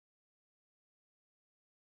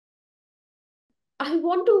I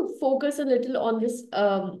want to focus a little on this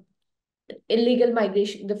illegal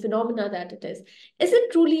migration, the phenomena that it is. Is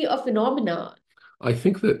it truly a phenomena? I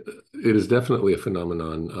think that it is definitely a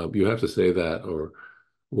phenomenon. You have to say that, or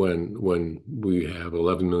when we have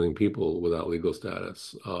 11 million people without legal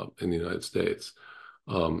status in the United States,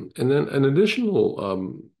 and then an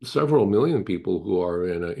additional several million people who are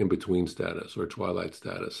in an in-between status or twilight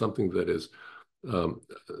status, um,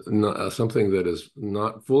 something that is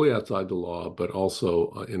not fully outside the law, but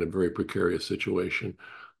also in a very precarious situation.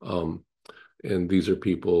 Um, and these are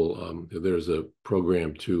people. There's a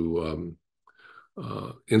program to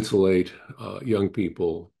insulate young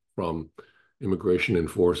people from immigration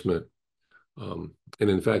enforcement, and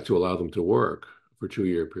in fact, to allow them to work for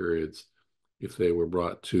 2-year periods if they were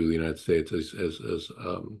brought to the United States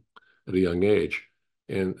at a young age.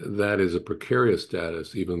 And that is a precarious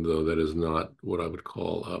status, even though that is not what I would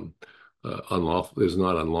call unlawful. It's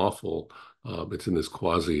not unlawful. It's in this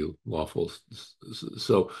quasi-lawful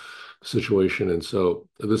so situation. And so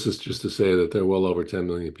this is just to say that there are well over 10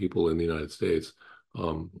 million people in the United States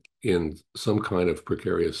in some kind of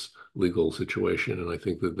precarious legal situation. And I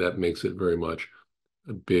think that that makes it very much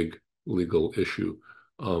a big legal issue.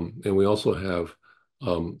 And we also have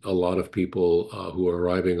a lot of people who are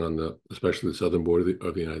arriving on especially the southern border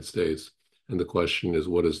of the United States. And the question is,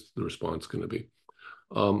 what is the response going to be?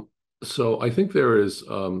 Um, so I think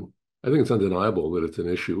I think it's undeniable that it's an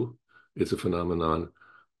issue. It's a phenomenon.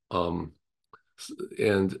 Um,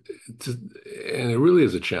 and to, and it really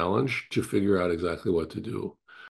is a challenge to figure out exactly what to do.